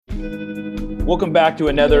Welcome back to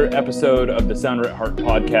another episode of the Sounder at Heart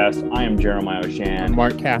podcast. I am Jeremiah O'Shan. I'm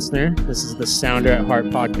Mark Kastner. This is the Sounder at Heart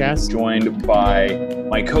podcast. Joined by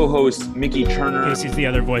my co-host, Mickey Turner. Casey's the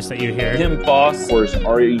other voice that you hear. Tim Foss. Of course,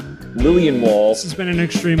 Ari Lillienwall. This has been an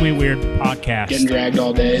extremely weird podcast. Getting dragged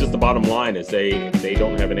all day. Just the bottom line is they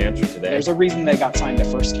don't have an answer to that. There's a reason they got signed to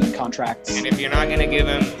first-team contracts. And if you're not going to give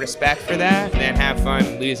them respect for that, then have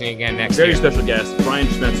fun losing again next year. Very special guest, Brian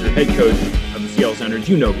Schmetzer, head coach of the Seattle Sounders.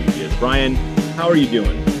 You know who he is. Brian, how are you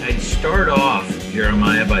doing? I'd start off,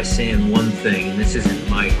 Jeremiah, by saying one thing, and this isn't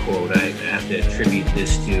my quote. I have to attribute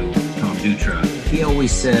this to Tom Dutra. He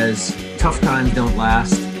always says, tough times don't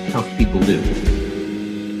last, tough people do.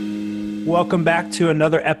 Welcome back to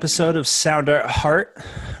another episode of Sounder at Heart.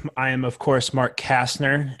 I am, of course, Mark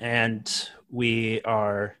Kastner, and we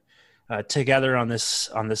are together on this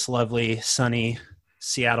lovely, sunny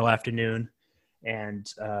Seattle afternoon.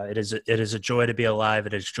 And it is a joy to be alive.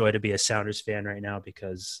 It is a joy to be a Sounders fan right now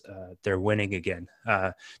because they're winning again.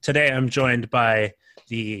 Today, I'm joined by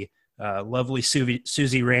the lovely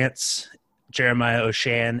Susie Rance, Jeremiah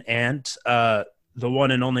O'Shan, and the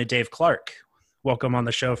one and only Dave Clark. Welcome on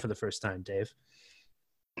the show for the first time, Dave.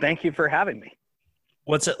 Thank you for having me.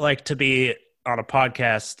 What's it like to be on a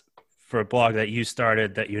podcast for a blog that you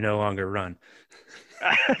started that you no longer run?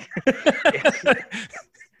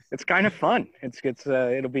 It's kind of fun.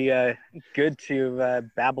 It'll be good to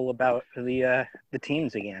babble about the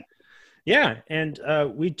teams again. Yeah, and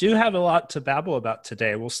we do have a lot to babble about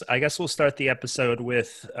today. I guess we'll start the episode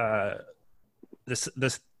with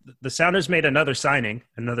the Sounders made another signing,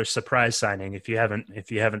 another surprise signing. If you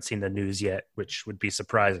haven't seen the news yet, which would be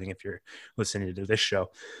surprising if you're listening to this show,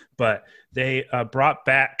 but they brought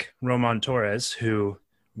back Roman Torres, who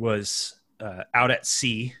was out at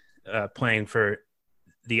sea playing for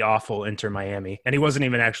the awful Inter Miami, and he wasn't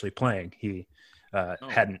even actually playing. He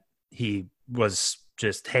was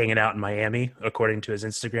just hanging out in Miami, according to his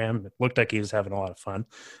Instagram. It looked like he was having a lot of fun,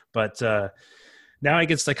 but now he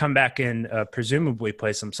gets to come back and presumably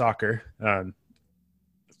play some soccer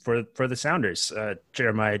for the Sounders.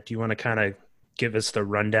 Jeremiah, do you want to kind of give us the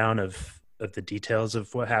rundown of the details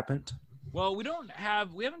of what happened? Well, they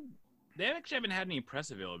actually haven't had any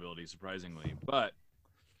press availability, surprisingly, but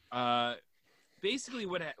basically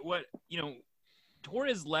what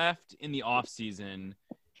Torres left in the off season,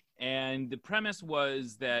 and the premise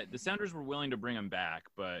was that the Sounders were willing to bring him back,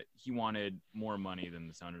 but he wanted more money than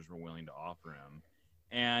the Sounders were willing to offer him.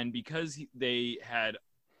 And because they had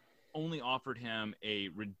only offered him a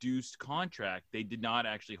reduced contract, they did not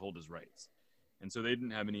actually hold his rights. And so they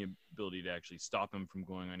didn't have any ability to actually stop him from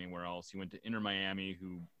going anywhere else. He went to Inter Miami,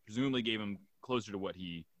 who presumably gave him closer to what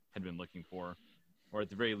he had been looking for, or at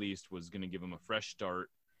the very least was going to give him a fresh start,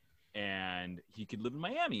 and he could live in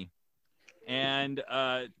Miami. And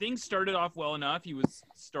things started off well enough. He was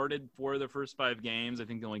started for the first 5 games. I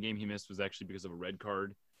think the only game he missed was actually because of a red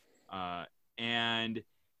card. And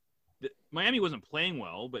Miami wasn't playing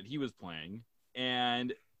well, but he was playing.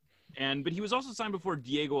 But he was also signed before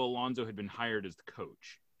Diego Alonso had been hired as the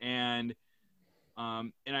coach. And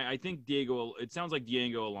I think it sounds like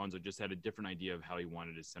Diego Alonso just had a different idea of how he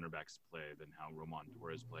wanted his center backs to play than how Roman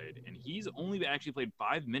Torres played. And he's only actually played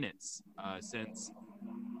 5 minutes since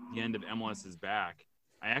the end of MLS is back.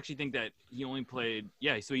 I actually think that he only played,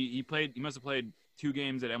 so he must have played 2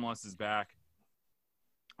 games at MLS is back.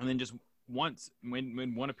 And then just once,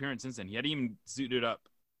 when one appearance since then. He hadn't even suited up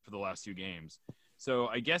for the last 2 games. So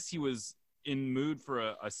I guess he was in mood for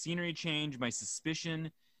a scenery change. My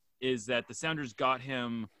suspicion is that the Sounders got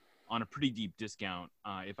him on a pretty deep discount.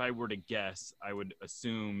 If I were to guess, I would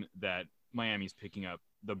assume that Miami's picking up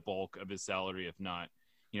the bulk of his salary, if not,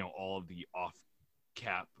 all of the off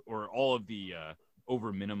cap or all of the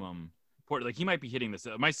over minimum. Like he might be hitting this.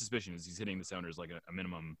 My suspicion is he's hitting the Sounders like a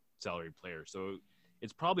minimum salary player. So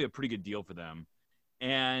it's probably a pretty good deal for them.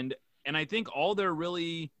 And I think all they're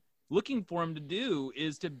really looking for him to do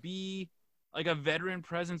is to be like a veteran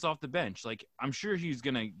presence off the bench. Like, I'm sure he's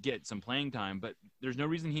going to get some playing time, but there's no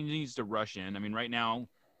reason he needs to rush in. I mean, right now,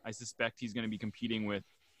 I suspect he's going to be competing with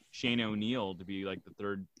Shane O'Neill to be like the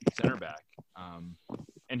third center back.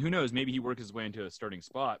 And who knows, maybe he works his way into a starting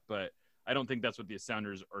spot, but I don't think that's what the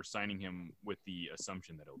Sounders are signing him with the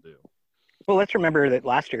assumption that he'll do. Well, let's remember that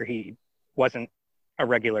last year he wasn't a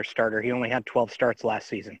regular starter. He only had 12 starts last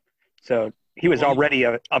season. So he was already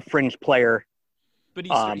a fringe player. But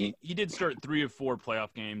he did start 3 of 4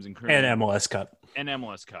 playoff games and MLS Cup.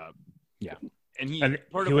 Yeah. And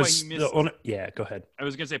go ahead. I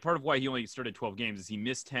was going to say part of why he only started 12 games is he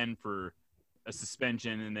missed 10 for a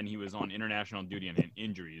suspension, and then he was on international duty and had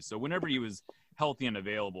injuries. So whenever he was healthy and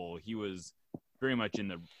available, he was very much in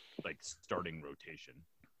the starting rotation.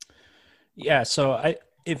 Yeah, so I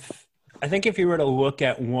think if you were to look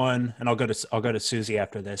at one, and I'll go to Susie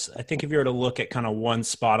after this. I think if you were to look at kind of one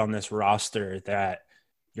spot on this roster that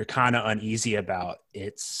you're kind of uneasy about,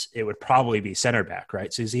 it would probably be center back,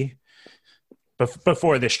 right, Susie?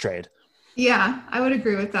 Before this trade. Yeah, I would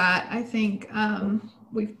agree with that. I think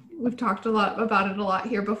we've talked about it a lot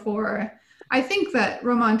here before. I think that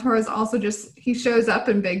Roman Torres also he shows up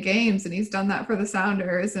in big games, and he's done that for the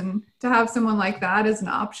Sounders. And to have someone like that as an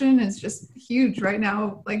option is just huge right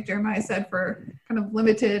now, like Jeremiah said, for kind of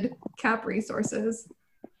limited cap resources.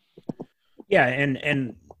 Yeah,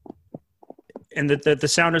 and the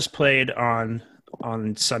Sounders played on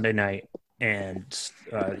Sunday night, and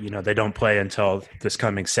they don't play until this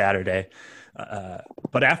coming Saturday.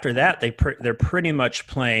 But after that, they're pretty much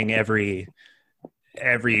playing every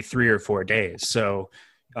 3 or 4 days. So,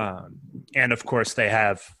 and of course they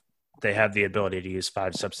have the ability to use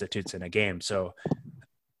 5 substitutes in a game. So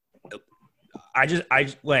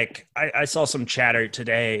I saw some chatter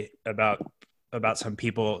today about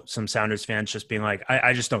some Sounders fans just being like,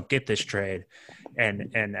 I just don't get this trade.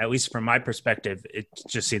 And at least from my perspective, it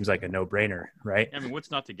just seems like a no-brainer, right? I mean,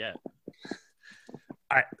 what's not to get?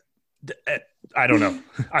 I don't know.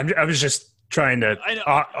 I was just trying to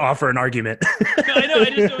offer an argument. No, I know. I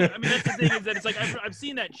just don't. I mean, that's the thing is that it's like I've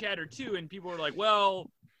seen that chatter too, and people are like,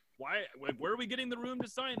 "Well, why? Where are we getting the room to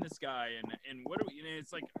sign this guy? And what are we?"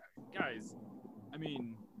 It's like, guys, I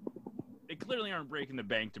mean, they clearly aren't breaking the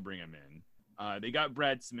bank to bring him in. They got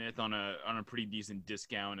Brad Smith on a pretty decent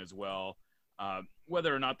discount as well.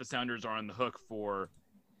 Whether or not the Sounders are on the hook for,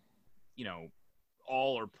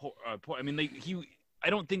 all or I mean, I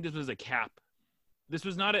don't think this was a cap. This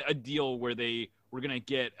was not a deal where they were going to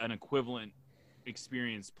get an equivalent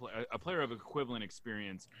experience, a player of equivalent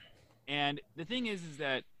experience. And the thing is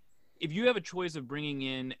that if you have a choice of bringing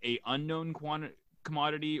in a unknown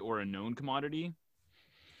commodity or a known commodity,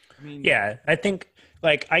 I mean, yeah, I think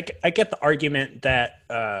I get the argument that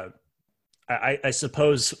I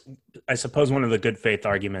suppose one of the good faith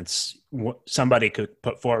arguments somebody could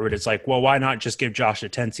put forward is like, well, why not just give Josh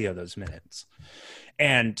Atencio those minutes?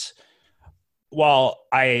 And while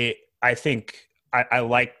I think I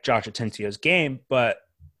like Josh Atencio's game, but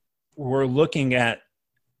we're looking at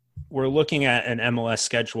an MLS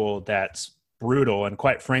schedule that's brutal, and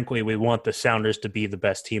quite frankly, we want the Sounders to be the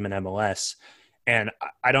best team in MLS. And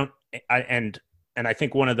I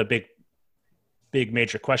think one of the big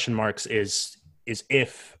major question marks is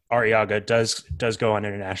if Arriaga does go on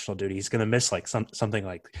international duty, he's going to miss something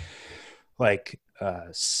like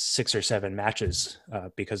 6 or 7 matches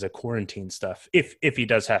because of quarantine stuff. If he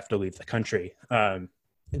does have to leave the country,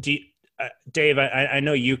 Dave, I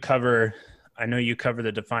know you cover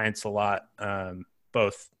the Defiance a lot,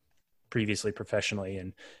 both previously professionally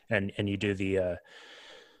and you do the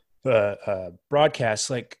broadcast.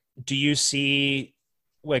 Like, do you see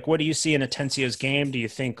what do you see in Atencio's game? Do you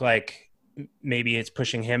think maybe it's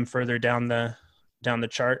pushing him further down the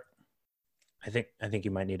chart? I think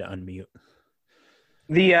you might need to unmute.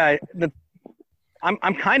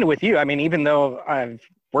 I'm kind of with you. I mean, even though I've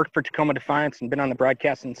worked for Tacoma Defiance and been on the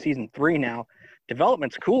broadcast in season 3 now,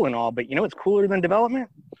 development's cool and all, but you know what's cooler than development?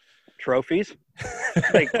 Trophies.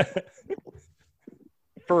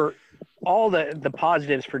 For all the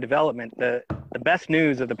positives for development, the best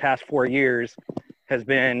news of the past 4 years has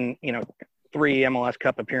been, 3 MLS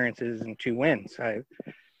Cup appearances and 2 wins.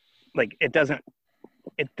 It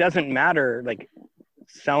doesn't matter.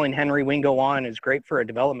 Selling Henry Wingo on is great for a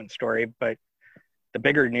development story, but the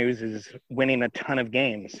bigger news is winning a ton of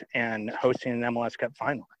games and hosting an MLS Cup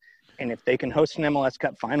final. And if they can host an MLS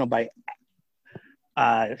Cup final by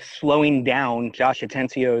slowing down Josh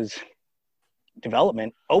Atencio's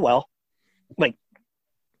development, oh well.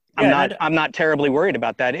 I'm not terribly worried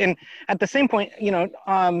about that. And at the same point,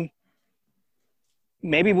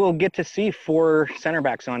 maybe we'll get to see 4 center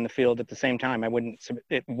backs on the field at the same time. It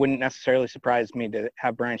wouldn't necessarily surprise me to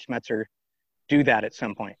have Brian Schmetzer do that at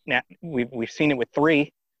some point. Now we've seen it with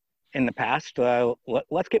 3 in the past.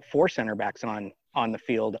 Let's get 4 center backs on the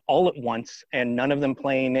field all at once, and none of them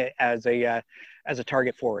playing as a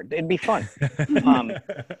target forward. It'd be fun.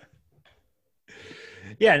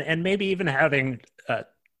 Yeah, and maybe even having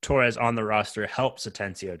Torres on the roster helps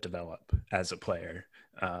Atencio develop as a player.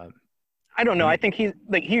 I don't know. I think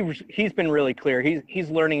he's been really clear. He's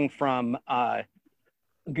learning from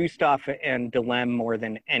Gustav and Delem more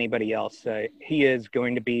than anybody else. He is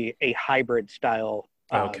going to be a hybrid style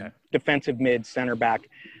defensive mid center back.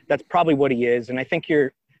 That's probably what he is. And I think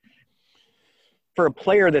for a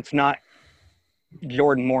player that's not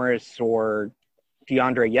Jordan Morris or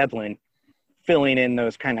DeAndre Yedlin, filling in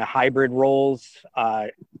those kind of hybrid roles.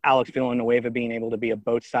 Alex Villanueva being able to be a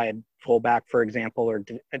both side fullback, for example, or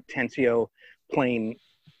Atencio playing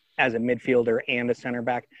as a midfielder and a center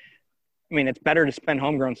back. I mean, it's better to spend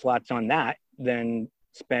homegrown slots on that than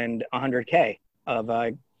spend $100K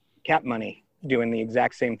of cap money doing the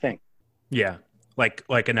exact same thing. Yeah, like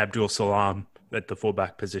an Abdul Salam at the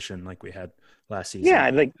fullback position, like we had last season. Yeah,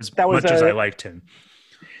 like as that was much as I liked him.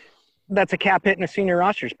 That's a cap hit in a senior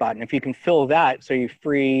roster spot, and if you can fill that, so you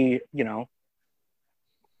free,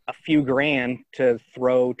 a few grand to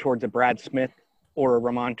throw towards a Brad Smith or a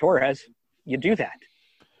Ramon Torres, you do that.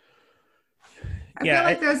 I feel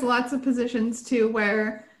like there's lots of positions too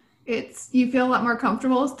where you feel a lot more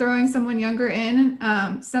comfortable throwing someone younger in.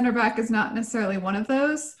 Center back is not necessarily one of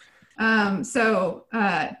those. To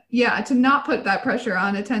not put that pressure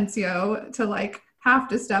on Atencio to have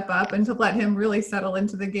to step up and to let him really settle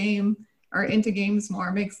into the game or into games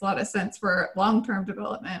more makes a lot of sense for long-term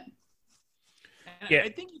development. Yeah. I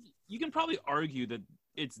think you can probably argue that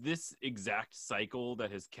it's this exact cycle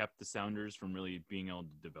that has kept the Sounders from really being able to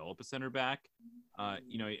develop a center back. And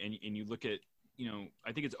you look at,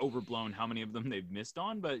 I think it's overblown how many of them they've missed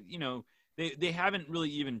on, but they haven't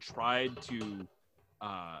really even tried to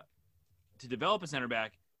develop a center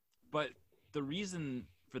back. But the reason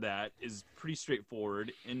for that is pretty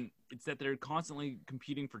straightforward, and it's that they're constantly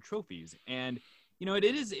competing for trophies. And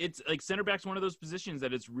it's like center back's one of those positions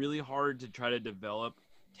that it's really hard to try to develop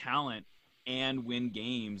talent and win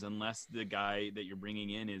games unless the guy that you're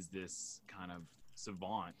bringing in is this kind of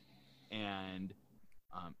savant, and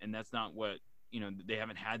that's not what they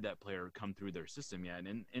haven't had that player come through their system yet,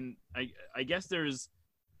 and I guess there's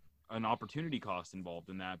an opportunity cost involved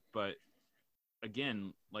in that. But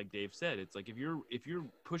again, like Dave said, it's like if you're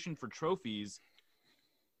pushing for trophies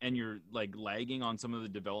and you're like lagging on some of the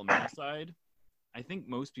developmental side, I think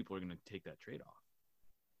most people are going to take that trade-off.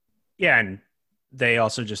 Yeah, and they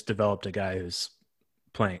also just developed a guy who's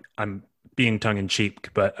playing. I'm being tongue-in-cheek,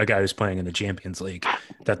 but a guy who's playing in the Champions League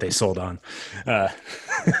that they sold on. I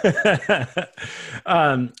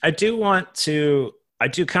do kind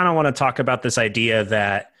of want to talk about this idea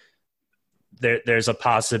that there's a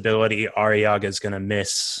possibility Arriaga is going to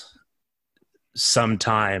miss some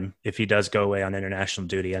time if he does go away on international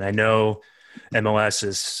duty. And I know MLS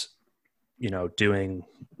is, doing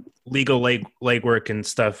legal legwork and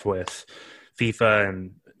stuff with FIFA,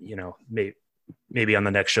 and maybe on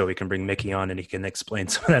the next show we can bring Mickey on and he can explain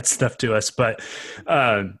some of that stuff to us. But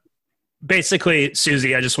basically,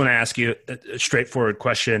 Susie, I just want to ask you a straightforward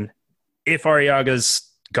question. If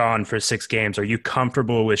Arriaga's gone for 6 games, are you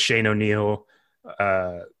comfortable with Shane O'Neill,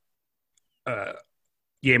 Yeimar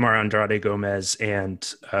Andrade Gomez,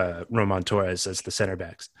 and Roman Torres as the center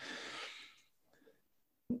backs?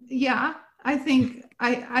 Yeah, I think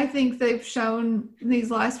they've shown in these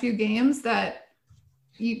last few games that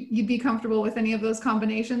you'd be comfortable with any of those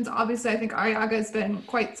combinations. Obviously, I think Arriaga has been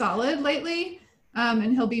quite solid lately,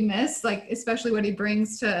 and he'll be missed, especially what he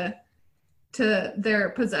brings to their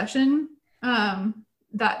possession.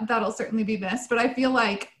 That'll certainly be missed. But I feel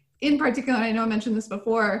like, in particular, I know I mentioned this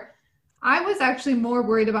before, I was actually more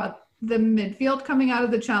worried about the midfield coming out of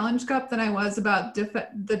the Challenge Cup than I was about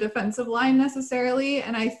the defensive line necessarily.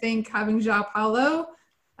 And I think having João Paulo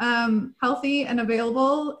healthy and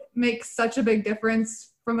available makes such a big difference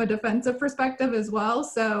from a defensive perspective as well.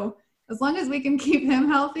 So as long as we can keep him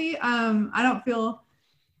healthy, I don't feel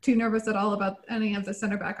too nervous at all about any of the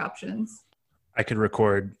center back options. I could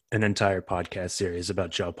record an entire podcast series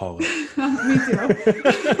about João Paulo. Me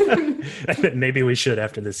too. Maybe we should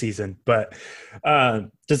after the season. But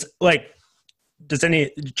does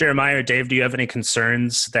any Jeremiah or Dave, do you have any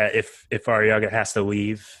concerns that if Arriaga has to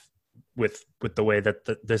leave with the way that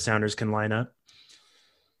the Sounders can line up?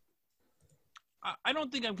 I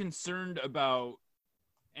don't think I'm concerned about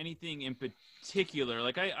anything in particular.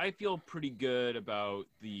 I feel pretty good about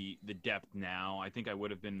the depth now. I think I would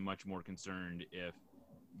have been much more concerned if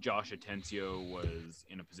Josh Atencio was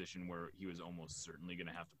in a position where he was almost certainly going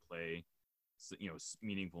to have to play,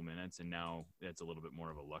 meaningful minutes, and now that's a little bit more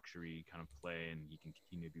of a luxury kind of play, and he can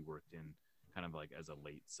continue to be worked in kind of like as a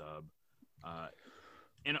late sub.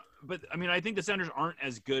 But I mean, I think the Sounders aren't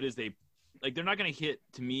as good as they're not going to hit.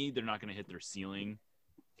 To me, they're not going to hit their ceiling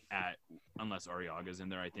unless Arriaga's in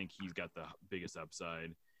there. I think he's got the biggest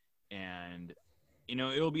upside, and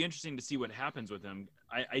it'll be interesting to see what happens with him.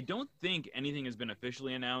 I don't think anything has been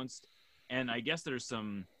officially announced, and I guess there's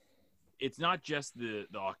some. It's not just the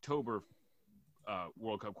October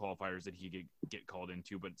World Cup qualifiers that he could get called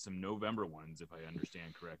into, but some November ones, if I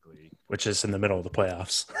understand correctly. Which is in the middle of the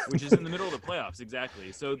playoffs. Which is in the middle of the playoffs,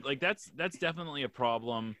 exactly. So that's definitely a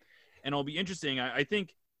problem. and it'll be interesting. I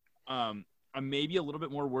think I'm maybe a little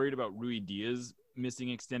bit more worried about Rui Diaz missing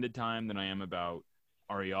extended time than I am about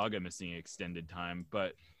Arriaga missing extended time.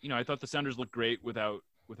 But, I thought the Sounders looked great without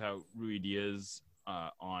Rui Diaz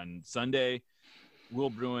on Sunday. Will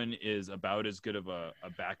Bruin is about as good of a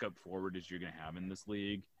backup forward as you're going to have in this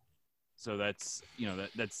league. So that's,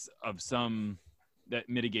 that's of some – that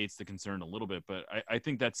mitigates the concern a little bit. But I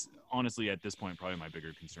think that's honestly at this point probably my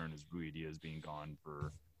bigger concern is Rui Diaz being gone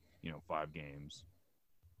for, 5 games.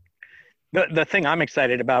 The thing I'm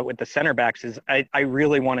excited about with the center backs is I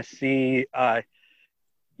really want to see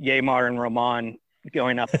Yeimar and Roman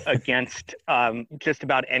going up against just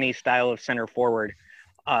about any style of center forward.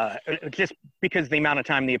 Just because the amount of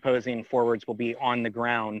time the opposing forwards will be on the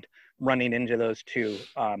ground running into those two.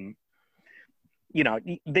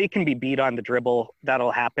 They can be beat on the dribble.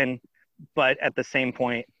 That'll happen. But at the same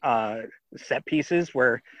point, set pieces,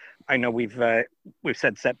 where I know we've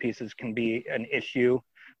said set pieces can be an issue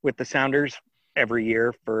with the Sounders every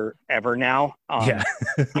year forever now. Yeah.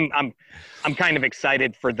 I'm kind of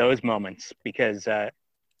excited for those moments because,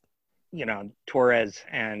 Torres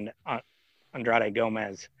and Andrade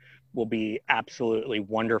Gomez will be absolutely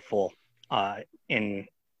wonderful in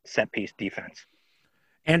set piece defense.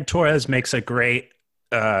 And Torres makes a great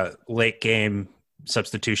late game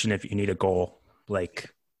substitution if you need a goal,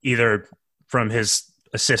 like either from his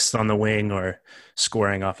assists on the wing or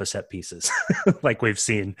scoring off of set pieces, like we've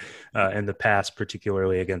seen in the past,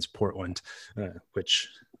 particularly against Portland, which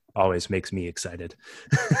always makes me excited.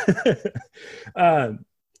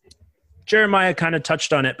 Jeremiah kind of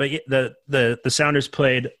touched on it, but the Sounders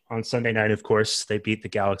played on Sunday night. Of course, they beat the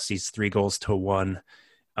Galaxies 3-1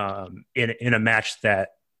 in a match that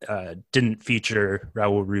didn't feature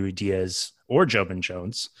Raul Rui Diaz or Jobin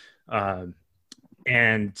Jones.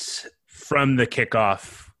 And from the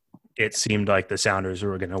kickoff, it seemed like the Sounders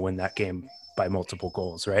were going to win that game by multiple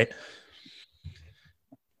goals, right?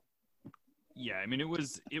 Yeah, I mean, it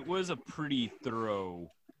was a pretty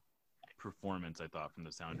thorough performance, I thought, from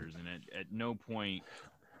the Sounders, and at no point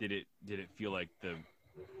did it feel like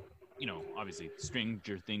obviously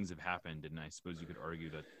stranger things have happened, and I suppose you could argue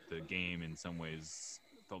that the game in some ways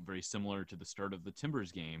felt very similar to the start of the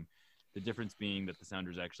Timbers game. The difference being that the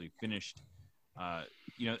Sounders actually finished. I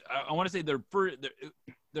want to say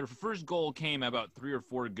their first goal came about 3 or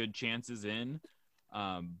 4 good chances in,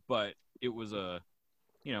 but it was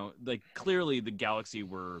clearly the Galaxy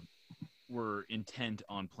were intent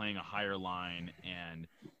on playing a higher line and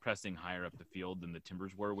pressing higher up the field than the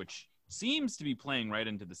Timbers were, which seems to be playing right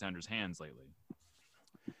into the Sounders' hands lately.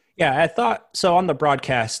 Yeah, I thought so on the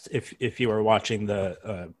broadcast. If you were watching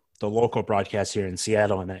the local broadcast here in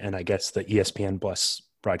Seattle, and I guess the ESPN Plus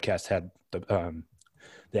broadcast had the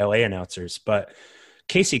LA announcers, but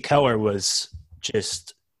Casey Keller was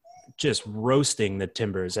just roasting the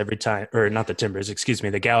Timbers every time, or not the Timbers, excuse me,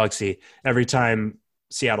 the Galaxy every time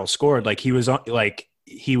Seattle scored. It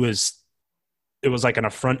was like an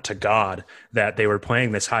affront to God that they were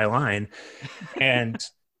playing this high line. And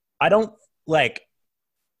I want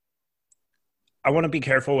to be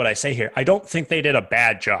careful what I say here. I don't think they did a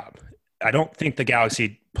bad job. I don't think the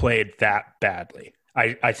Galaxy played that badly.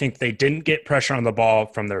 I think they didn't get pressure on the ball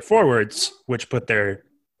from their forwards, which put their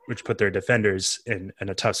defenders in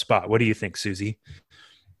a tough spot. What do you think, Susie?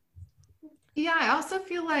 Yeah, I also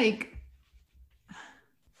feel like,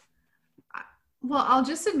 well, I'll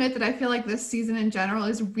just admit that I feel like this season in general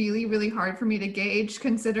is really, really hard for me to gauge,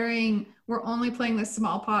 considering we're only playing this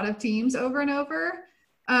small pot of teams over and over.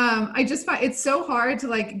 I just find it's so hard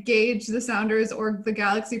to gauge the Sounders or the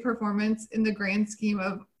Galaxy performance in the grand scheme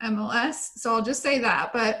of MLS. So I'll just say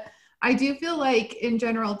that. But I do feel like in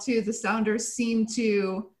general too, the Sounders seem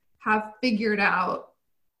to have figured out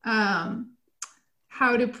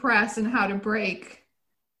how to press and how to break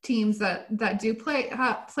teams that do play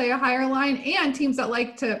a higher line, and teams that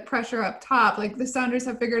like to pressure up top. Like the Sounders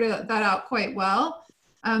have figured that out quite well.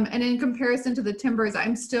 And in comparison to the Timbers,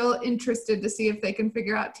 I'm still interested to see if they can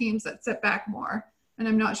figure out teams that sit back more. And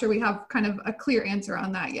I'm not sure we have kind of a clear answer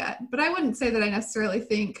on that yet. But I wouldn't say that I necessarily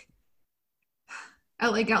think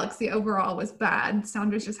LA Galaxy overall was bad.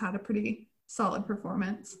 Sounders just had a pretty solid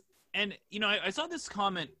performance. And, I saw this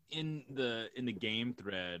comment in the game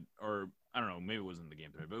thread, or I don't know, maybe it wasn't the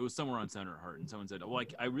game thread, but it was somewhere on Sounder Heart. And someone said,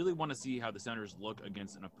 I really want to see how the Sounders look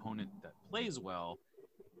against an opponent that plays well.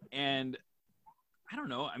 And I don't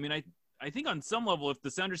know. I mean, I think on some level, if the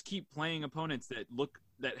Sounders keep playing opponents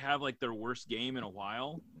that have their worst game in a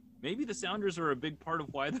while, maybe the Sounders are a big part of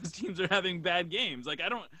why those teams are having bad games. I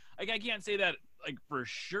can't say that for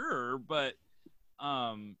sure, but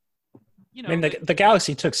I mean, the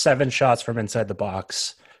Galaxy took 7 shots from inside the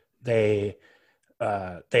box. They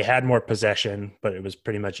had more possession, but it was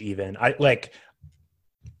pretty much even.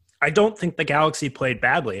 I don't think the Galaxy played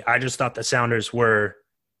badly. I just thought the Sounders were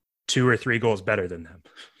 2 or 3 goals better than them.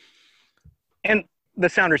 And the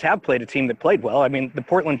Sounders have played a team that played well. I mean, the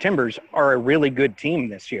Portland Timbers are a really good team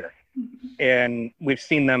this year, and we've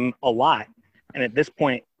seen them a lot. And at this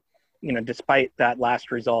point, you know, despite that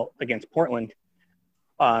last result against Portland,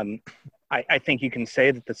 I think you can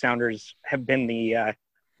say that the Sounders have been the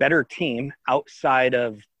better team outside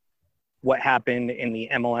of what happened in the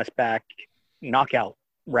MLS back knockout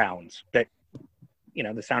rounds. That, you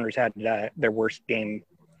know, the Sounders had their worst game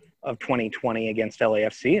of 2020 against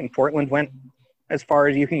LAFC, and Portland went as far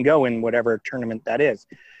as you can go in whatever tournament that is.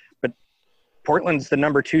 But Portland's the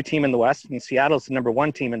number 2 team in the West, and Seattle's the number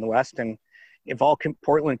 1 team in the West. And if all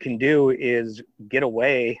Portland can do is get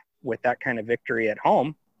away with that kind of victory at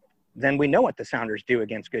home, then we know what the Sounders do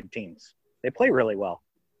against good teams. They play really well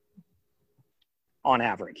on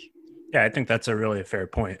average. Yeah, I think that's a really fair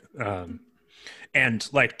point. And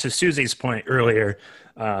like to Susie's point earlier,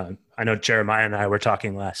 I know Jeremiah and I were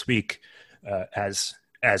talking last week, as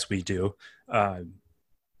we do, and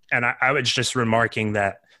I was just remarking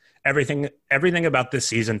that everything about this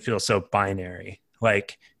season feels so binary.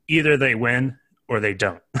 Like either they win or they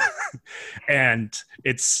don't, and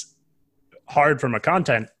it's hard from a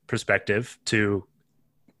content perspective to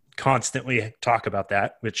constantly talk about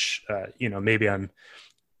that. Which you know, maybe I'm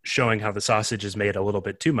showing how the sausage is made a little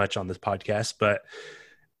bit too much on this podcast, but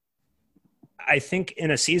I think in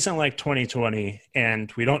a season like 2020,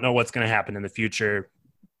 and we don't know what's going to happen in the future,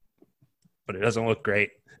 but it doesn't look great.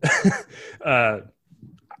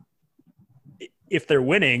 If they're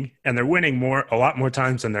winning, and they're winning a lot more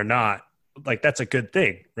times than they're not, like that's a good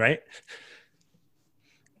thing, right?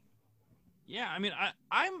 Yeah, I mean,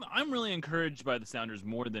 I'm really encouraged by the Sounders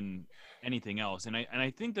more than anything else, and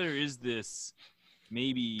I think there is this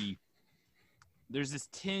there's this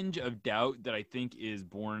tinge of doubt that I think is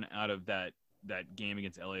born out of that game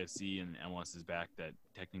against LAFC and MLS's back that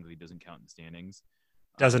technically doesn't count in the standings.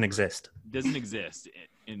 Doesn't exist. Doesn't exist.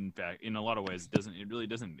 In fact, in a lot of ways, it really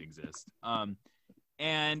doesn't exist.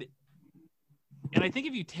 And I think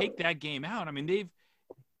if you take that game out, I mean,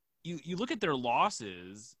 you look at their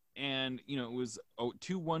losses, and you know it was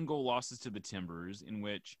 2 1-goal losses to the Timbers, in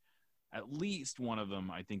which at least one of them,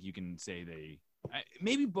 I think you can say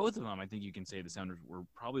maybe both of them, I think you can say the Sounders were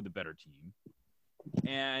probably the better team.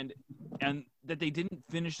 And that they didn't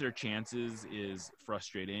finish their chances is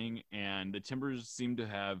frustrating. And the Timbers seem to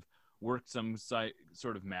have worked some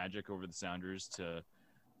sort of magic over the Sounders to,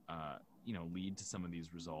 lead to some of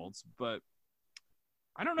these results. But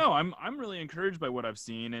I don't know. I'm really encouraged by what I've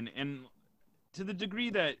seen, and to the degree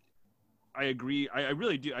that I agree, I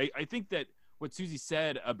really do. I think that what Susie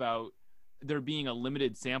said about there being a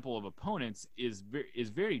limited sample of opponents is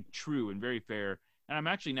very true and very fair. And I'm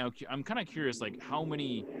actually I'm kind of curious, like how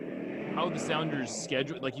the Sounders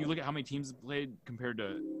schedule, like you look at how many teams have played compared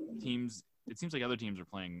to teams. It seems like other teams are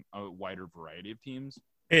playing a wider variety of teams.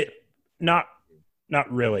 Not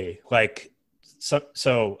really. Like,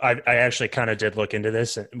 so I actually kind of did look into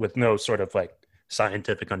this with no sort of like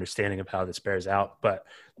scientific understanding of how this bears out. But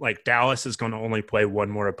like Dallas is going to only play one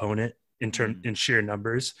more opponent in sheer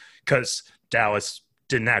numbers, because Dallas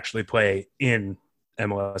didn't actually play in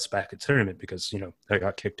MLS back at tournament because, you know, they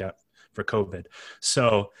got kicked out for COVID.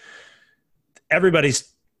 So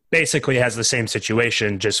everybody's basically has the same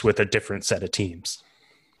situation, just with a different set of teams.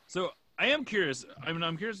 So I am curious. I mean,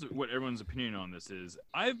 I'm curious what everyone's opinion on this is.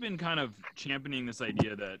 I've been kind of championing this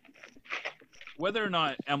idea that whether or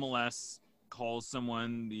not MLS calls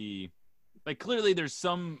someone clearly there's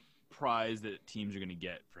some prize that teams are going to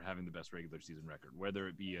get for having the best regular season record, whether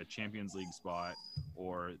it be a Champions League spot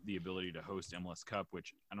or the ability to host MLS Cup,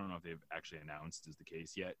 which I don't know if they've actually announced is the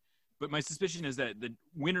case yet. But my suspicion is that the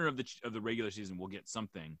winner of the regular season will get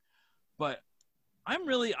something. But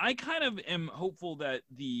I kind of am hopeful that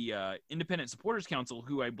the Independent Supporters Council,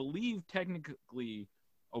 who I believe technically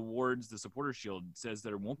awards the Supporters Shield, says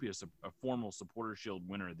there won't be a formal Supporters Shield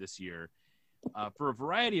winner this year for a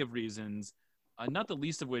variety of reasons. Not the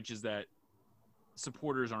least of which is that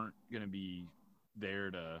supporters aren't going to be there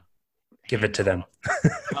to give it to them.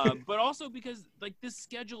 But also because like this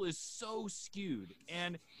schedule is so skewed,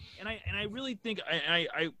 and I really think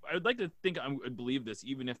I would like to think I would believe this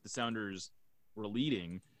even if the Sounders were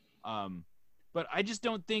leading, but I just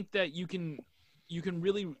don't think that you can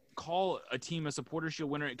really call a team a Supporters Shield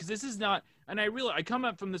winner, because this is not. And I come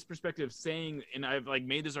up from this perspective saying, and I've like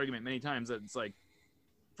made this argument many times, that it's like,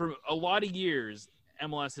 for a lot of years,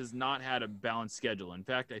 MLS has not had a balanced schedule. In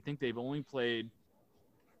fact, I think they've only played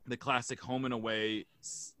the classic home and away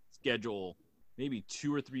schedule maybe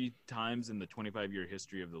 2 or 3 times in the 25-year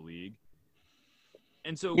history of the league.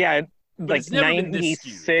 And so yeah, like it's never been this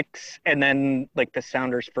skewed. 96 and then like the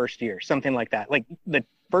Sounders' first year, something like that. Like the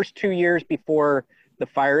first 2 years before the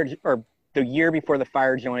Fire, or the year before the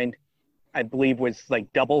Fire joined, I believe was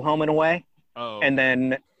like double home and away. Oh. And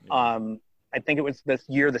then I think it was this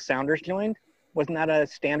year the Sounders joined. Wasn't that a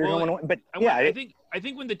standard home and away? But I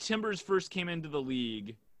think when the Timbers first came into the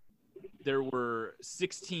league, there were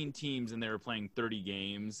 16 teams and they were playing 30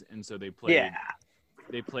 games, and so they played. Yeah.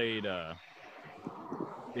 They played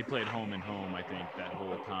home and home, I think, that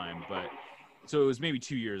whole time. But so it was maybe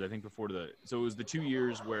 2 years, I think, so it was the 2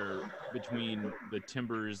 years where between the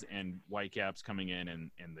Timbers and Whitecaps coming in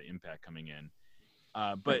and the Impact coming in.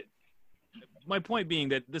 But my point being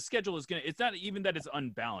that the schedule is it's not even that it's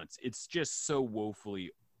unbalanced. It's just so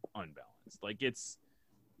woefully unbalanced. Like it's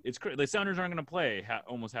the Sounders aren't going to play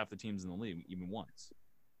almost half the teams in the league even once.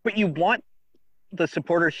 But you want the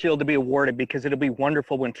Supporters Shield to be awarded because it'll be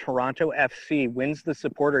wonderful when Toronto FC wins the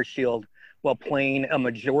Supporters Shield while playing a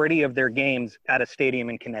majority of their games at a stadium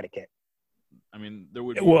in Connecticut. I mean, there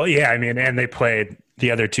would be... Well, yeah, I mean, and they played the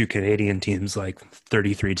other 2 Canadian teams like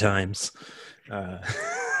 33 times.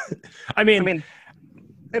 I mean,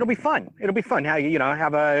 it'll be fun. It'll be fun how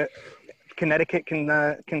have a Connecticut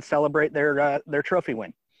can celebrate their trophy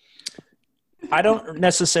win. I don't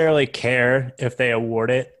necessarily care if they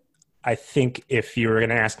award it. I think if you were going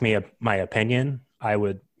to ask me my opinion, I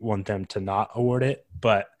would want them to not award it.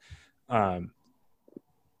 But I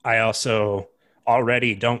also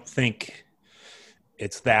already don't think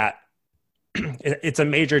it's that it's a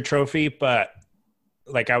major trophy, but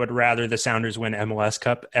like I would rather the Sounders win MLS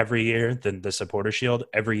Cup every year than the Supporter Shield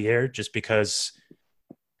every year, just because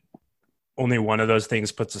only one of those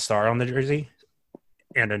things puts a star on the jersey.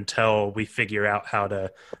 And until we figure out how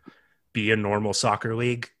to be a normal soccer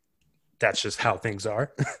league, that's just how things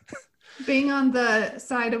are. Being on the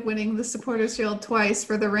side of winning the Supporters Shield twice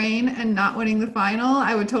for the Reign and not winning the final,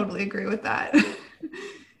 I would totally agree with that.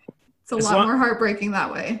 It's a lot more heartbreaking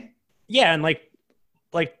that way. Yeah, and like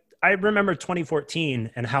I remember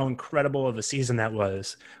 2014 and how incredible of a season that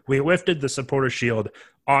was. We lifted the Supporters Shield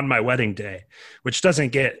on my wedding day, which doesn't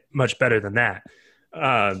get much better than that.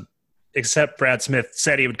 Except Brad Smith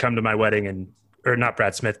said he would come to my wedding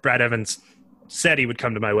Brad Evans said he would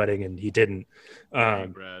come to my wedding and he didn't.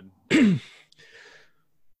 Brad.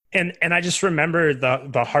 And I just remember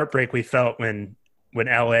the heartbreak we felt when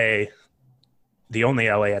LA, the only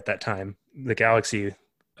LA at that time, the Galaxy,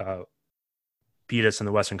 beat us in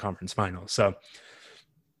the Western Conference Final. So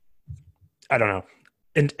I don't know.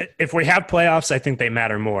 And if we have playoffs, I think they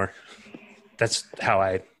matter more. That's how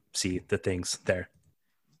I see the things there.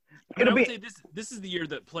 I would say this is the year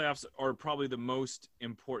that playoffs are probably the most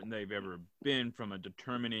important they've ever been from a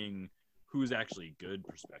determining who's actually good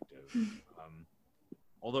perspective.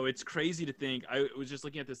 Although it's crazy to think, I was just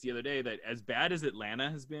looking at this the other day, that as bad as Atlanta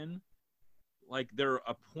has been, like they're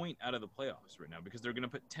a point out of the playoffs right now because they're going to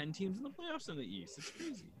put 10 teams in the playoffs in the East. It's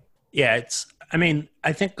crazy. Yeah,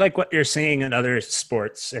 I think like what you're seeing in other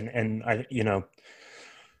sports and I, the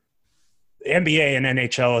NBA and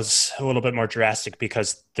NHL is a little bit more drastic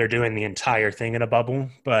because they're doing the entire thing in a bubble.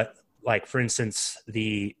 But like, for instance,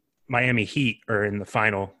 the Miami Heat are in the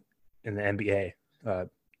final in the NBA.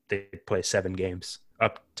 They play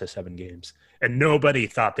up to 7 games, and nobody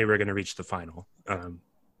thought they were going to reach the final.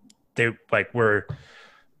 They were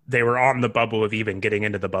on the bubble of even getting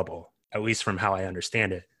into the bubble, at least from how I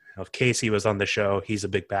understand it. Now, if Casey was on the show, he's a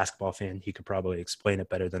big basketball fan. He could probably explain it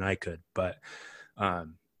better than I could. But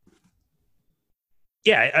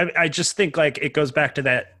yeah, I just think like it goes back to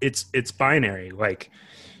that. It's binary. Like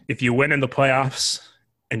if you win in the playoffs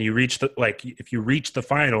and if you reach the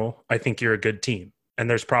final, I think you're a good team. And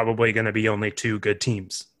there's probably going to be only 2 good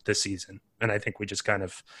teams this season. And I think we just kind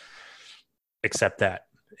of accept that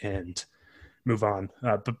and move on.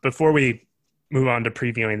 But before we move on to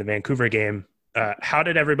previewing the Vancouver game, how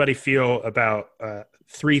did everybody feel about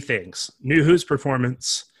 3 things? Nuhu's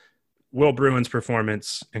performance, Will Bruin's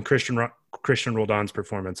performance, and Christian Roldan's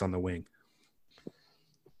performance on the wing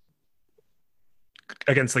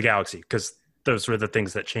against the Galaxy? Because those were the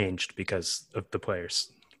things that changed because of the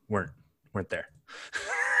players weren't there.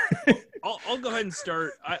 I'll go ahead and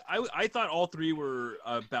start. I thought all 3 were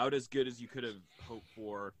about as good as you could have hoped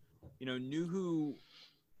for. Nuhu,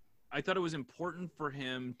 I thought it was important for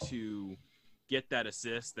him to get that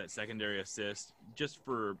assist, that secondary assist, just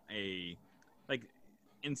for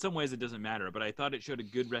in some ways it doesn't matter, but I thought it showed a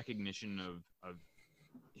good recognition of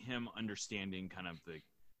him understanding kind of the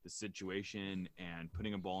situation and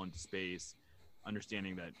putting a ball into space.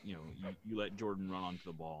 understanding that you let Jordan run onto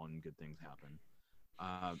the ball and good things happen.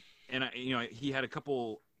 He had a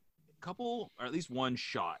couple, or at least one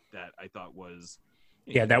shot that I thought was.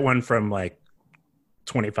 Yeah, that one from like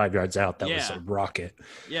 25 yards out, that was a rocket.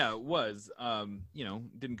 Yeah, it was.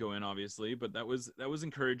 Didn't go in obviously, but that was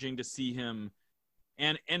encouraging to see him.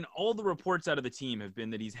 And all the reports out of the team have been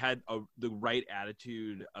that he's had the right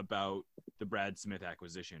attitude about the Brad Smith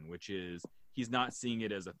acquisition, which is he's not seeing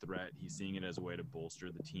it as a threat. He's seeing it as a way to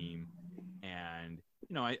bolster the team. And,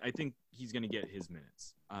 I think he's going to get his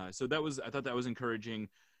minutes. I thought that was encouraging.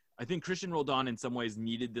 I think Christian Roldan in some ways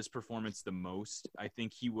needed this performance the most. I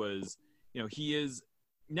think he was, he is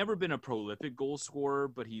never been a prolific goal scorer,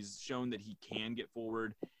 but he's shown that he can get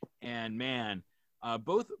forward. And man,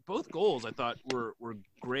 both goals I thought were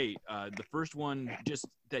great. The first one, just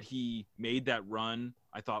that he made that run,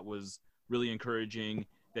 I thought was really encouraging,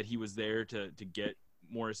 that he was there to get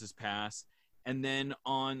Morris's pass. And then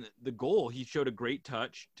on the goal, he showed a great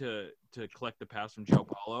touch to collect the pass from João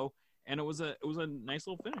Paulo, and it was a nice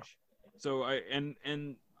little finish. So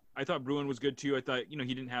I thought Bruin was good too. I thought he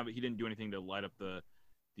didn't do anything to light up the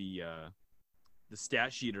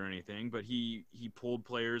stat sheet or anything, but he pulled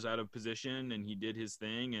players out of position and he did his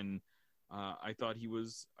thing, and I thought he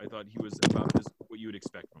was about what you would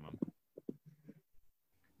expect from him.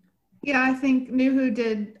 Yeah, I think Nuhu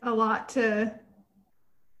did a lot to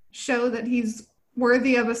show that he's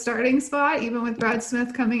worthy of a starting spot, even with Brad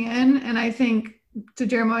Smith coming in. And I think, to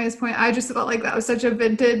Jeremiah's point, I just felt like that was such a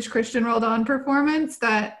vintage Christian Roldan performance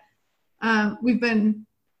that we've been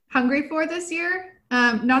hungry for this year.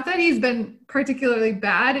 Not that he's been particularly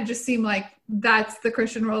bad. It just seemed like that's the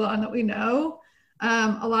Christian Roldan that we know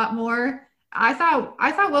a lot more. I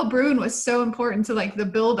thought Will Bruin was so important to like the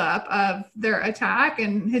buildup of their attack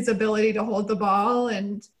and his ability to hold the ball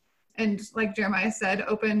and like Jeremiah said,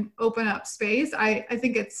 open up space. I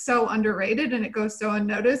think it's so underrated and it goes so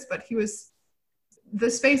unnoticed, but the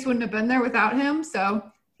space wouldn't have been there without him. So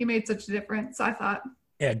he made such a difference, I thought.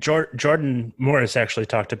 Yeah, Jordan Morris actually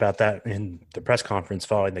talked about that in the press conference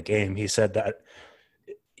following the game.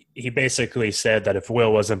 He basically said that if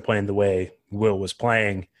Will wasn't playing the way Will was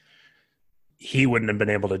playing, he wouldn't have been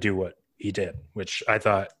able to do what he did, which I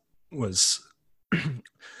thought was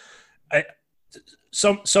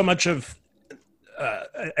so much of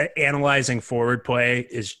analyzing forward play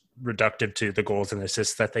is reductive to the goals and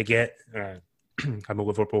assists that they get. I'm a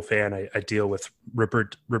Liverpool fan. I deal with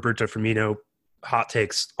Roberto Firmino hot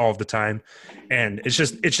takes all the time, and it's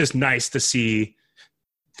just nice to see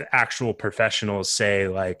the actual professionals say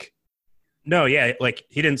like, no, yeah, like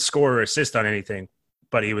he didn't score or assist on anything,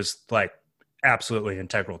 but he was like absolutely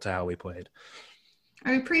integral to how we played.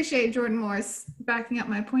 I appreciate Jordan Morris backing up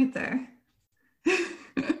my point there.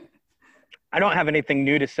 I don't have anything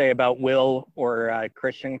new to say about Will or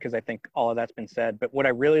Christian because I think all of that's been said. But what I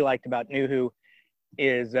really liked about Nuhu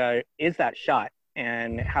is that shot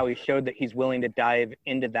and how he showed that he's willing to dive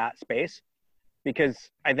into that space. Because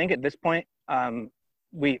I think at this point,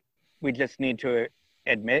 we just need to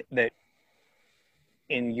admit that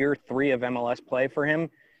in year 3 of MLS play for him,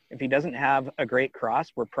 if he doesn't have a great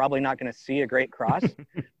cross, we're probably not going to see a great cross.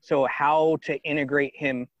 So how to integrate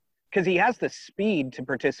him, because he has the speed to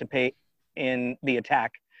participate in the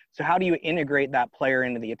attack. So how do you integrate that player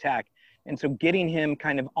into the attack? And so getting him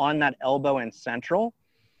kind of on that elbow and central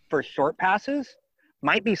for short passes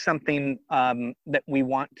might be something that we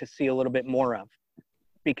want to see a little bit more of.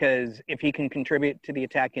 Because if he can contribute to the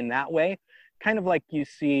attack in that way, kind of like you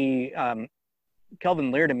see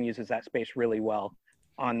Kelvin Leerdam uses that space really well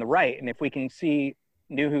on the right. And if we can see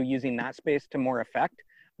Nuhu using that space to more effect,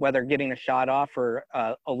 whether getting a shot off or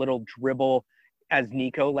a little dribble as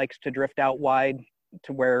Nico likes to drift out wide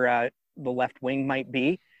to where the left wing might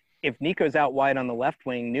be. If Nico's out wide on the left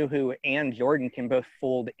wing, Nuhu and Jordan can both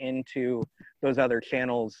fold into those other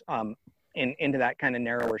channels into that kind of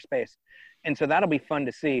narrower space. And so that'll be fun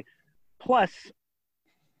to see. Plus,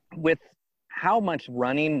 with how much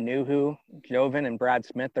running Nuhu, Jovan, and Brad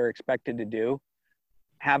Smith are expected to do,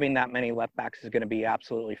 having that many left backs is going to be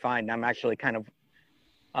absolutely fine. I'm actually kind of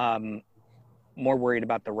more worried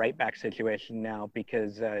about the right back situation now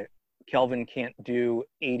because Kelvin can't do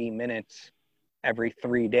 80 minutes every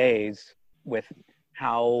 3 days with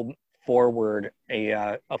how forward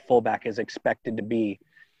a fullback is expected to be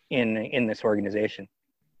in this organization.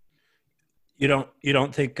 You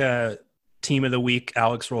don't think team of the week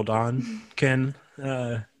Alex Roldan can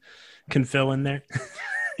fill in there?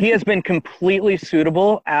 He has been completely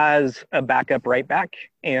suitable as a backup right back,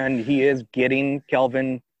 and he is getting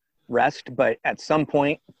Kelvin rest. But at some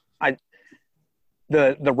point,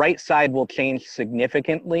 the right side will change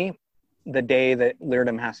significantly the day that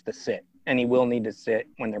Leardom has to sit, and he will need to sit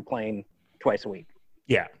when they're playing twice a week.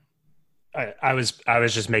 Yeah. I was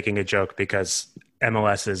just making a joke because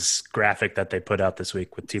MLS's graphic that they put out this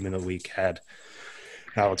week with Team of the Week had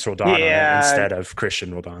Alex Roldan on it instead of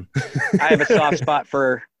Christian Roldan. I have a soft spot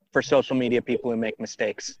for social media people who make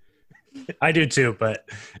mistakes. I do too, but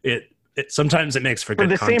it sometimes it makes for good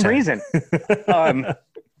content. For the same reason.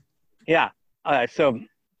 Yeah. But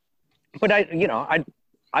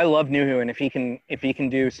I love Nuhu, and if he can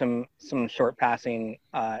do some short passing,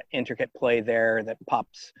 intricate play there that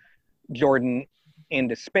pops Jordan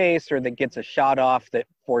into space, or that gets a shot off that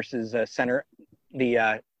forces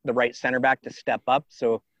the right center back to step up,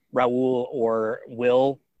 so Raul or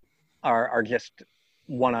Will are just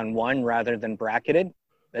one-on-one rather than bracketed,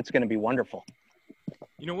 that's going to be wonderful.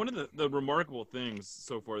 One of the remarkable things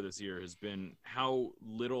so far this year has been how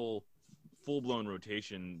little full-blown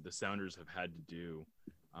rotation the Sounders have had to do.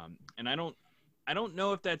 And I don't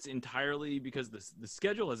know if that's entirely because the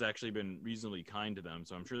schedule has actually been reasonably kind to them,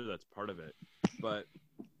 so I'm sure that's part of it. But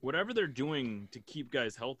whatever they're doing to keep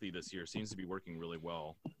guys healthy this year seems to be working really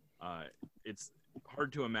well. It's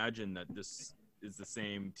hard to imagine that this is the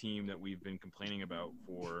same team that we've been complaining about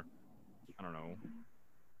for, I don't know,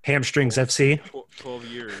 Hamstrings FC 12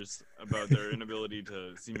 years about their inability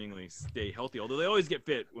to seemingly stay healthy, although they always get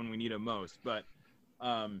fit when we need them most. But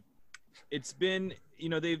it's been,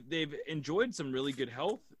 they've enjoyed some really good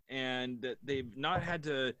health, and that they've not had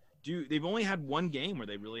to they've only had one game where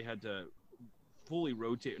they really had to fully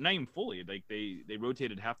rotate, not even fully, like they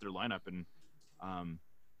rotated half their lineup. And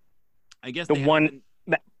I guess the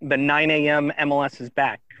 9 a.m. MLS is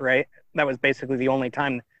back, right? That was basically the only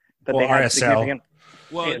time that they had RSL. Significant.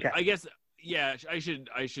 Well, okay. I guess, yeah, I should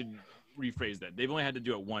rephrase that. They've only had to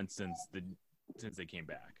do it once since they came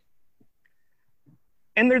back.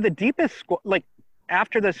 And they're the deepest squad. Like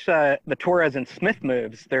after this, the Torres and Smith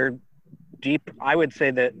moves, they're deep. I would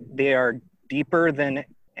say that they are deeper than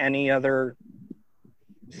any other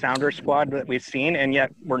Sounder squad that we've seen, and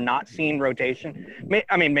yet we're not seeing rotation.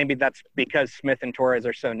 I mean, maybe that's because Smith and Torres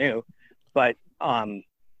are so new, but I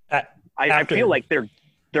feel like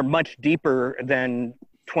they're much deeper than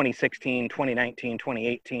 2016, 2019,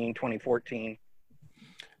 2018, 2014.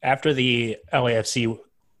 After the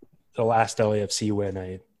last LAFC win,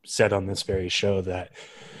 I said on this very show that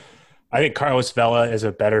I think Carlos Vela is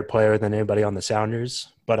a better player than anybody on the Sounders,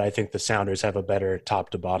 but I think the Sounders have a better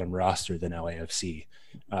top-to-bottom roster than LAFC.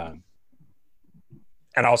 And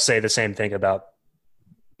I'll say the same thing about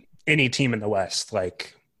any team in the West.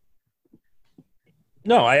 Like,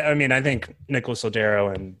 no, I mean, I think Nicolas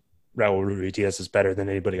Lodeiro and Raul Ruiz is better than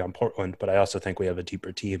anybody on Portland, but I also think we have a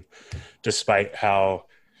deeper team, despite how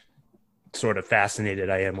sort of fascinated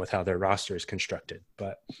I am with how their roster is constructed.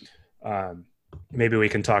 But maybe we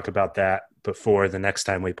can talk about that before the next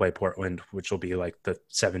time we play Portland, which will be like the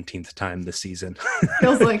 17th time this season.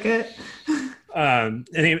 Feels like it.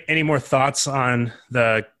 Any more thoughts on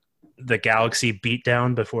the Galaxy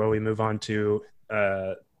beatdown before we move on to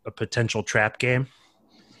a potential trap game?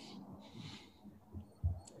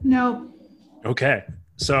 No. Okay.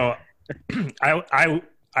 So I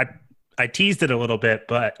teased it a little bit,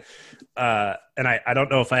 but and I don't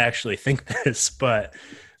know if I actually think this, but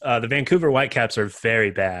the Vancouver Whitecaps are very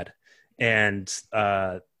bad, and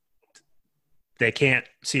they can't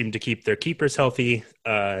seem to keep their keepers healthy.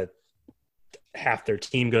 Half their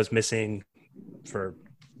team goes missing for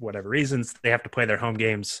whatever reasons. They have to play their home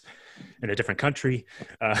games in a different country.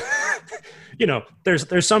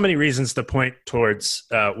 There's so many reasons to point towards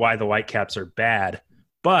why the Whitecaps are bad.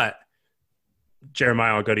 But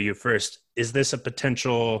Jeremiah, I'll go to you first. Is this a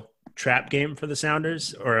potential trap game for the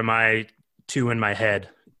Sounders, or am I too in my head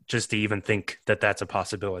just to even think that that's a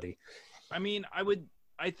possibility? I mean, I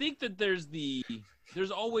think that there's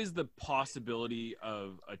always the possibility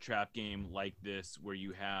of a trap game like this where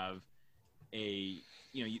you have they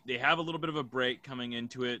have a little bit of a break coming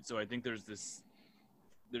into it. So I think there's this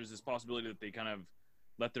possibility that they kind of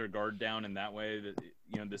let their guard down in that way, that,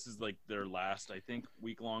 this is like their last, I think,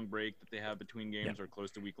 week-long break that they have between games, or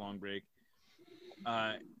close to week-long break.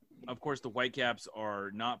 Of course, the Whitecaps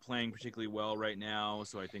are not playing particularly well right now,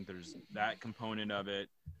 so I think there's that component of it.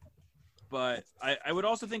 But I would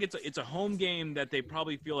also think it's a home game that they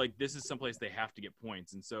probably feel like this is someplace they have to get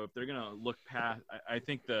points. And so if they're going to look past, I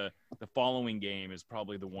think the following game is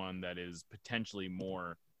probably the one that is potentially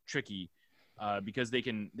more tricky because they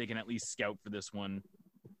can at least scout for this one.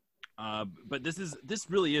 But this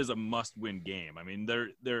really is a must-win game. I mean,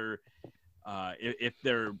 if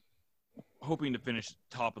they're hoping to finish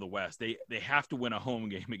top of the West, they have to win a home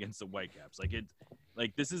game against the Whitecaps.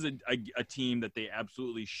 Like, this is a team that they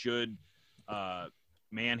absolutely should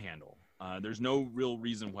manhandle. There's no real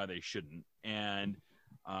reason why they shouldn't. And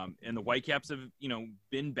the Whitecaps have,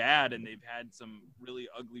 been bad, and they've had some really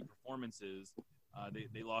ugly performances.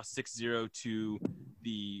 They lost 6-0 to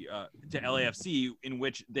LAFC, in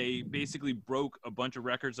which they basically broke a bunch of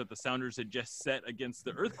records that the Sounders had just set against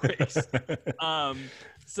the Earthquakes.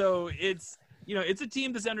 So it's a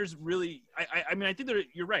team the Sounders really. I mean, I think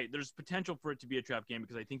you're right. There's potential for it to be a trap game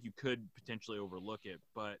because I think you could potentially overlook it,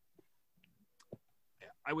 but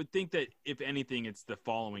I would think that if anything, it's the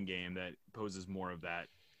following game that poses more of that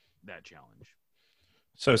challenge.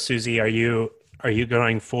 So, Susie, are you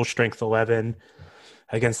going full strength 11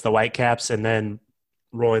 against the Whitecaps and then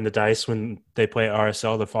rolling the dice when they play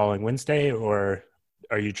RSL the following Wednesday, or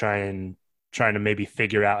are you trying to maybe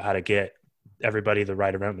figure out how to get everybody the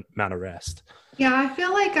right amount of rest? Yeah, I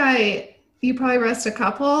feel like you probably rest a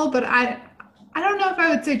couple, but I don't know if I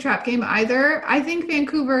would say trap game either. I think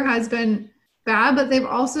Vancouver has been bad, but they've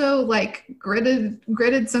also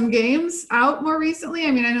gritted some games out more recently.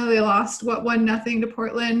 I mean, I know they lost 1-0 to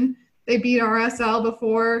Portland. They beat RSL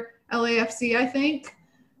before LAFC, I think.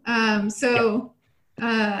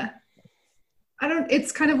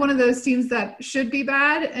 It's kind of one of those teams that should be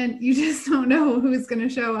bad and you just don't know who's going to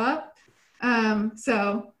show up.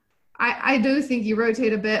 So I do think you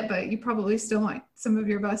rotate a bit, but you probably still want some of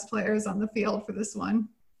your best players on the field for this one.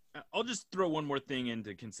 I'll just throw one more thing in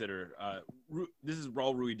to consider. This is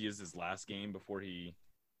Raul Ruidíaz's last game before he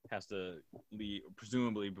has to leave,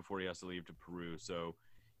 presumably before he has to leave to Peru. So,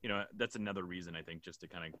 that's another reason, I think, just to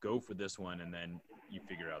kind of go for this one, and then you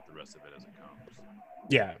figure out the rest of it as it comes.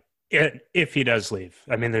 Yeah, if he does leave.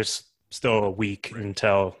 I mean, there's still a week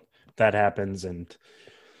until that happens, and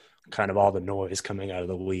kind of all the noise coming out of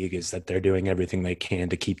the league is that they're doing everything they can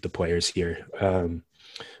to keep the players here.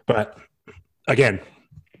 But, again,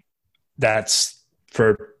 that's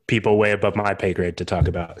for people way above my pay grade to talk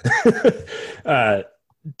about.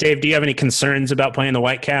 Dave, do you have any concerns about playing the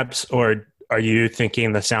Whitecaps, or are you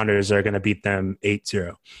thinking the Sounders are going to beat them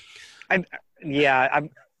 8-0?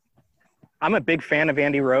 I'm a big fan of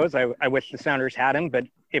Andy Rose. I wish the Sounders had him, but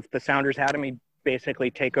if the Sounders had him, he'd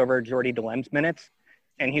basically take over Jordy Delem's minutes,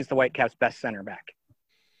 and he's the Whitecaps' best center back.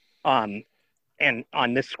 And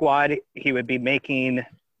on this squad, he would be making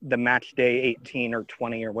the match day 18 or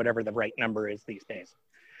 20 or whatever the right number is these days.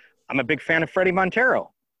 I'm a big fan of Freddie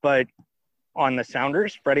Montero, but on the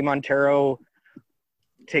Sounders, Freddie Montero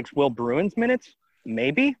takes Will Bruin's minutes,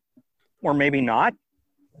 maybe, or maybe not.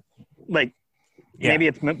 Maybe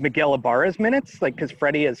it's Miguel Ibarra's minutes, because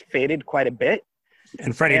Freddie has faded quite a bit.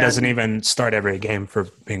 And Freddie doesn't even start every game for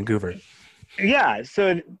Vancouver. Yeah,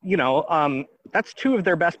 so, that's two of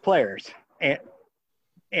their best players.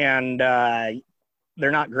 And they're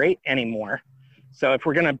not great anymore. So if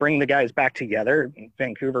we're going to bring the guys back together,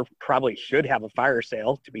 Vancouver probably should have a fire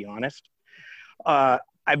sale, to be honest.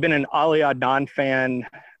 I've been an Ali Adnan fan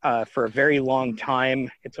for a very long time.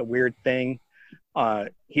 It's a weird thing.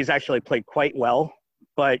 He's actually played quite well,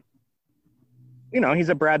 but, he's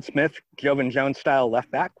a Brad Smith, Jovan Jones style left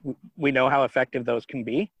back. We know how effective those can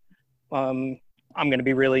be. I'm going to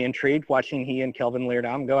be really intrigued watching he and Kelvin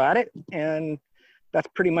Leerdam go at it. And that's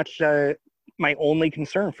pretty much my only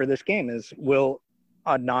concern for this game is, will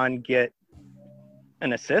Adnan get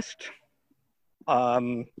an assist?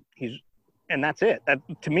 And that's it.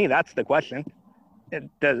 To me, that's the question.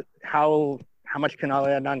 How much can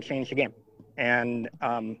Ali Adnan change the game? And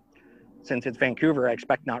since it's Vancouver, I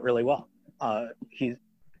expect not really well.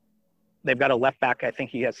 They've got a left back. I think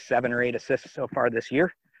he has 7 or 8 assists so far this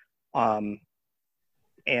year. And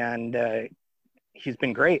he's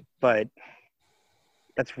been great, but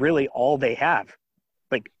that's really all they have.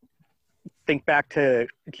 Think back to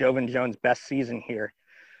Jovan Jones' best season here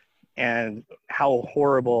and how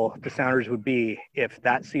horrible the Sounders would be if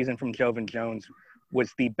that season from Jovan Jones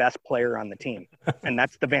was the best player on the team. And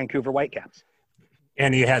that's the Vancouver Whitecaps.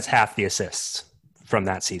 And he has half the assists from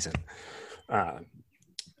that season.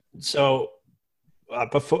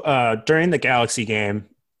 Before during the Galaxy game,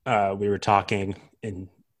 we were talking in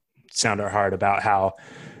Sound Our Heart about how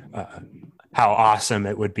awesome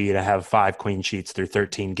it would be to have 5 clean sheets through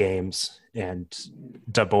 13 games, and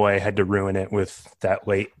Dubois had to ruin it with that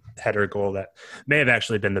late header goal that may have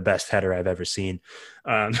actually been the best header I've ever seen.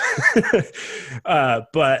 But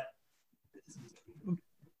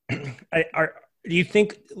do you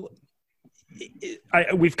think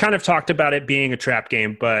we've kind of talked about it being a trap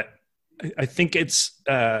game, but I think it's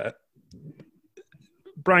Brian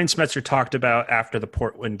Smetzer talked about after the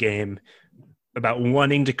Portland game about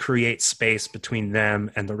wanting to create space between them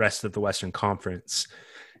and the rest of the Western Conference.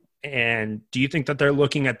 And do you think that they're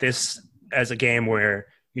looking at this as a game where,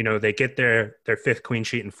 you know, they get their fifth clean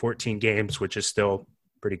sheet in 14 games, which is still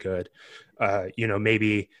pretty good. You know,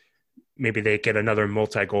 maybe they get another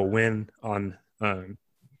multi-goal win on the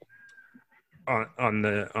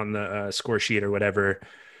score sheet or whatever.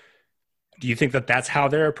 Do you think that that's how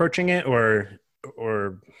they're approaching it, or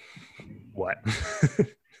what?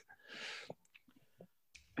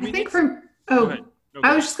 I think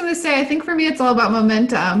I was just going to say, I think for me, it's all about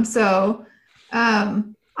momentum. So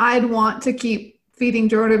I'd want to keep feeding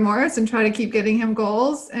Jordan Morris and try to keep getting him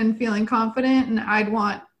goals and feeling confident. And I'd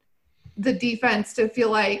want the defense to feel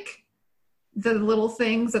like the little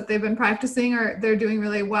things that they've been practicing they're doing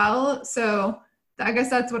really well. So I guess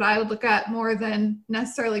that's what I would look at more than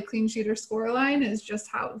necessarily clean sheet or scoreline, is just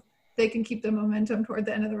how they can keep the momentum toward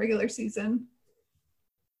the end of the regular season.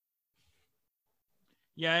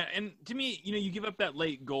 Yeah, and to me, you know, you give up that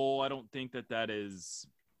late goal. I don't think that is,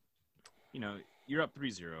 you know, you're up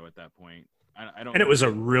 3-0 at that point. I don't. And it was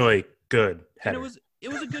a really good header. And it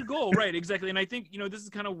was a good goal, right? Exactly. And I think, you know, this is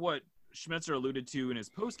kind of what Schmetzer alluded to in his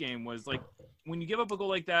post game, was like, when you give up a goal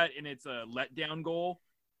like that and it's a letdown goal,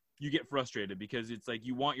 you get frustrated because it's like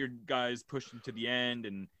you want your guys pushed to the end,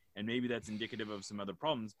 and maybe that's indicative of some other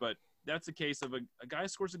problems. But that's a case of a guy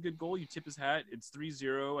scores a good goal, you tip his hat. It's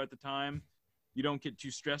 3-0 at the time. You don't get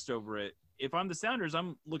too stressed over it. If I'm the Sounders,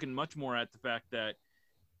 I'm looking much more at the fact that,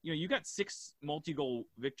 you know, you got 6 multi-goal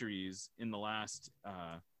victories in the last,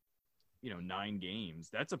 9 games.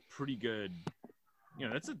 That's a pretty good, you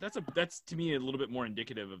know, that's to me a little bit more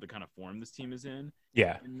indicative of the kind of form this team is in.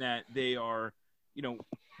 Yeah. And that they are, you know,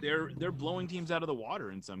 they're blowing teams out of the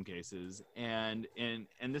water in some cases. And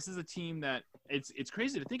this is a team that it's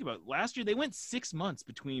crazy to think about. Last year, they went 6 months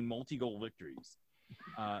between multi-goal victories.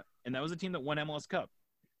 And that was a team that won MLS Cup.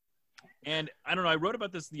 And I don't know, I wrote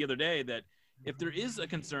about this the other day, that if there is a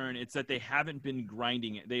concern, it's that they haven't been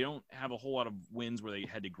grinding it. They don't have a whole lot of wins where they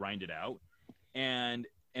had to grind it out. And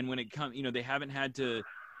when it comes, you know, they haven't had to,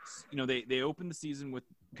 you know, they opened the season with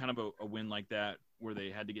kind of a win like that, where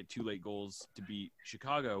they had to get 2 late goals to beat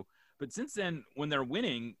Chicago. But since then, when they're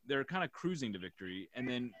winning, they're kind of cruising to victory. And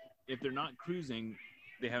then if they're not cruising,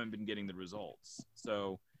 they haven't been getting the results.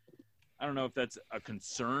 So I don't know if that's a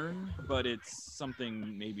concern, but it's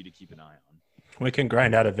something maybe to keep an eye on. We can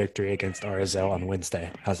grind out a victory against RSL on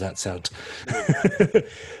Wednesday. How's that sound?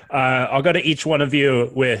 I'll go to each one of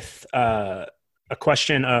you with a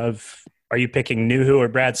question of, are you picking Nuhu or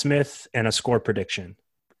Brad Smith, and a score prediction?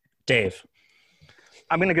 Dave.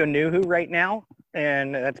 I'm going to go Nuhu right now,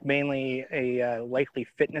 and that's mainly a likely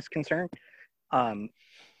fitness concern. I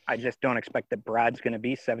just don't expect that Brad's going to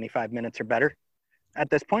be 75 minutes or better at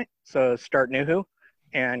this point. So start Nuhu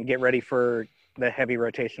and get ready for the heavy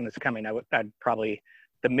rotation that's coming. I'd probably,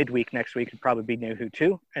 the midweek next week would probably be Nuhu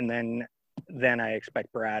too. And then I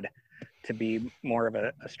expect Brad to be more of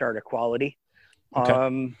a starter quality.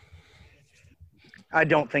 Okay. I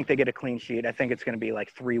don't think they get a clean sheet. I think it's going to be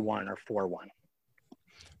like 3-1 or 4-1.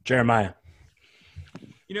 Jeremiah.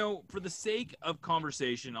 You know, for the sake of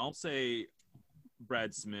conversation, I'll say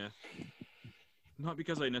Brad Smith. Not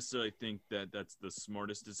because I necessarily think that that's the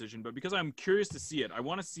smartest decision, but because I'm curious to see it. I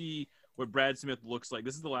want to see what Brad Smith looks like.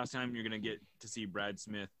 This is the last time you're going to get to see Brad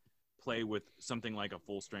Smith play with something like a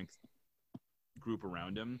full-strength group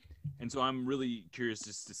around him. And so I'm really curious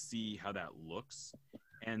just to see how that looks.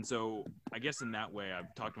 And so I guess in that way,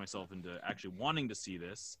 I've talked myself into actually wanting to see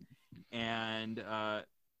this. And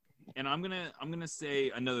I'm gonna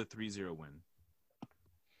say another 3-0 win.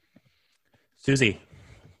 Susie.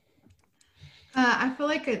 I feel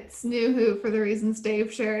like it's Nuhu for the reasons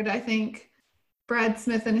Dave shared. I think Brad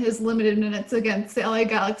Smith and his limited minutes against the LA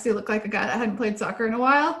Galaxy looked like a guy that hadn't played soccer in a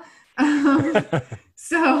while.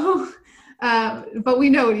 But we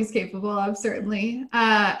know what he's capable of, certainly.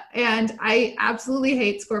 And I absolutely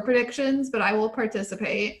hate score predictions, but I will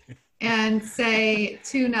participate and say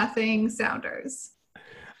 2-0 Sounders.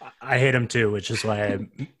 I hate him too, which is why I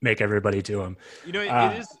make everybody do him. You know,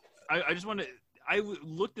 it is. I just want to. I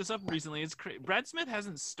looked this up recently. It's Brad Smith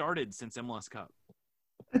hasn't started since MLS Cup.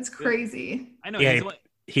 That's crazy. I know. Yeah,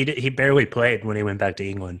 he barely played when he went back to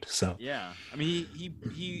England. So yeah, I mean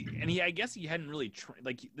he I guess he hadn't really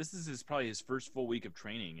this is probably his first full week of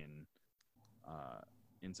training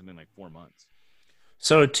in something like 4 months.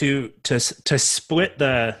 So to split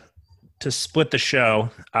the show,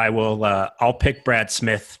 I'll pick Brad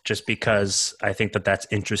Smith just because I think that's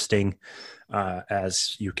interesting.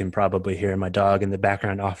 As you can probably hear my dog in the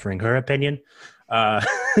background offering her opinion.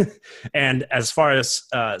 And as far as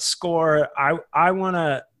score, I want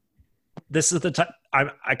to – this is the time –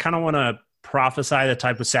 I kind of want to prophesy the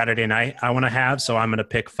type of Saturday night I want to have, so I'm going to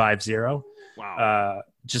pick 5-0. Wow.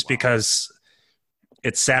 Just because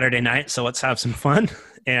it's Saturday night, so let's have some fun.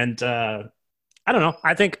 And I don't know.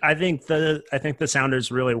 I think the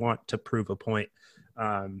Sounders really want to prove a point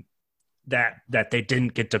that they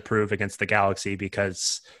didn't get to prove against the Galaxy,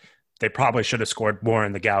 because they probably should have scored more,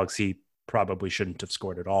 and the Galaxy probably shouldn't have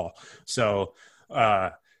scored at all. So,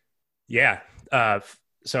 so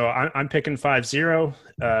I'm picking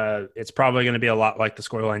 5-0. It's probably going to be a lot like the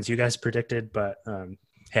scorelines you guys predicted, but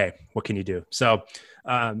hey, what can you do? So,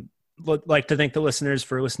 like to thank the listeners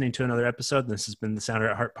for listening to another episode. This has been the Sounder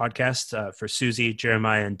at Heart podcast. For Susie,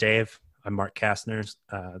 Jeremiah, and Dave, I'm Mark Kastner.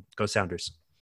 Go Sounders.